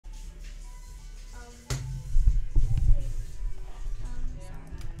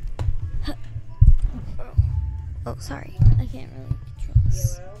sorry, I can't really control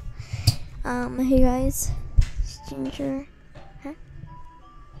this. Hey guys, it's Ginger. Huh?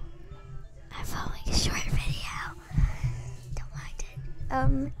 I'm filming a short video. Don't mind it.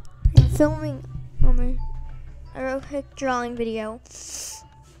 I'm filming a real quick drawing video.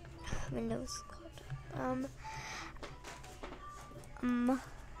 Windows closed.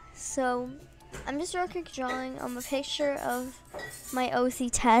 So I'm just real quick drawing a picture of my OC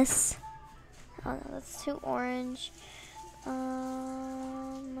Tess. Oh no, that's too orange.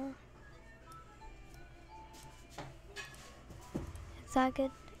 Is that good?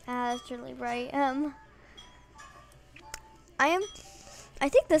 That's really bright. I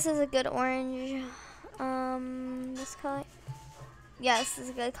think this is a good orange. This color. Yes, this is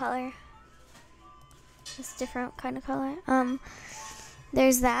a good color. It's a different kind of color.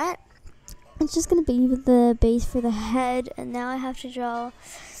 There's that. It's just gonna be the base for the head, and now I have to draw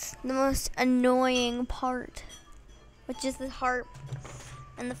the most annoying part, which is the heart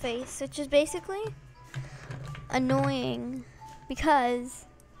and the face, which is basically annoying because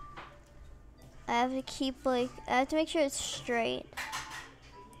I have to keep I have to make sure it's straight.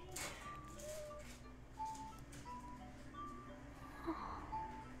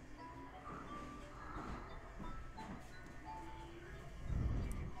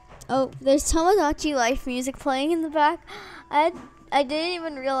 Oh, there's Tamagotchi Life music playing in the back. I didn't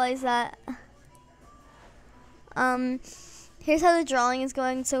even realize that. Here's how the drawing is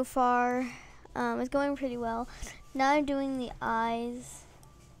going so far. It's going pretty well. Now I'm doing the eyes.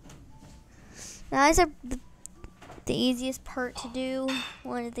 The eyes are the easiest part to do.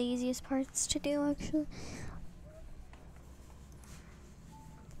 One of the easiest parts to do, actually.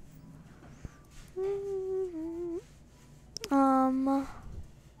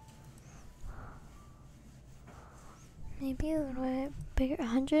 Maybe a little bit bigger.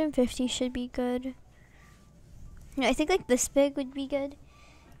 150 should be good. You know, I think like this big would be good,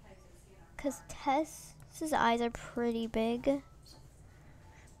 cause Tess's eyes are pretty big.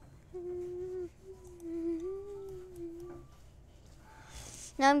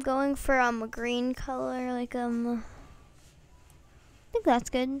 Now I'm going for a green color, I think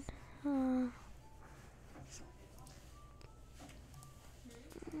that's good.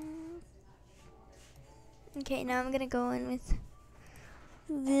 Okay, now I'm gonna go in with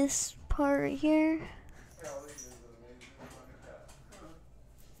this part right here.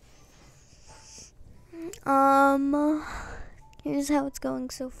 Here's how it's going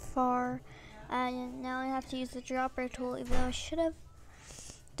so far. And now I have to use the dropper tool, even though I should have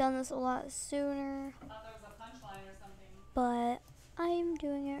done this a lot sooner. I thought there was a punchline or something. But I'm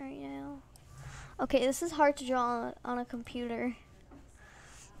doing it right now. Okay, this is hard to draw on a computer.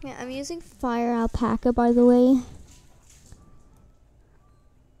 Yeah, I'm using Fire Alpaca, by the way.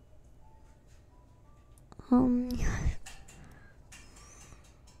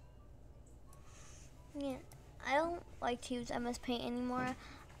 Yeah, I don't like to use MS Paint anymore.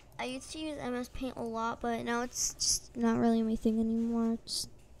 I used to use MS Paint a lot, but now it's just not really my thing anymore. It's,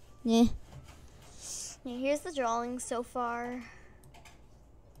 yeah. Yeah, here's the drawing so far.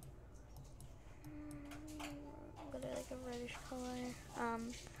 I'm gonna like a reddish color.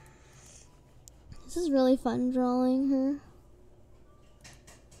 This is really fun drawing her.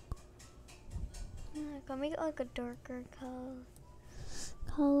 I'll make it like a darker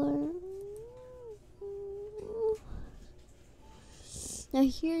color. Now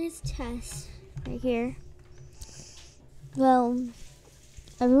here's Tess, right here. Well,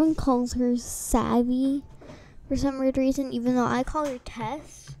 everyone calls her Savvy for some weird reason, even though I call her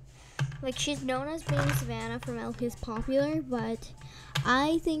Tess. Like, she's known as being Savannah from LP is Popular, but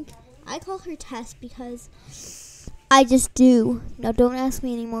I think I call her Tess because I just do. Now, don't ask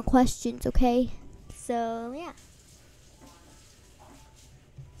me any more questions, okay? So, yeah.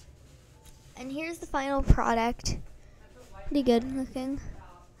 And here's the final product. Pretty good looking.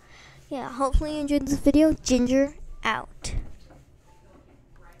 Yeah, hopefully you enjoyed this video. Ginger out.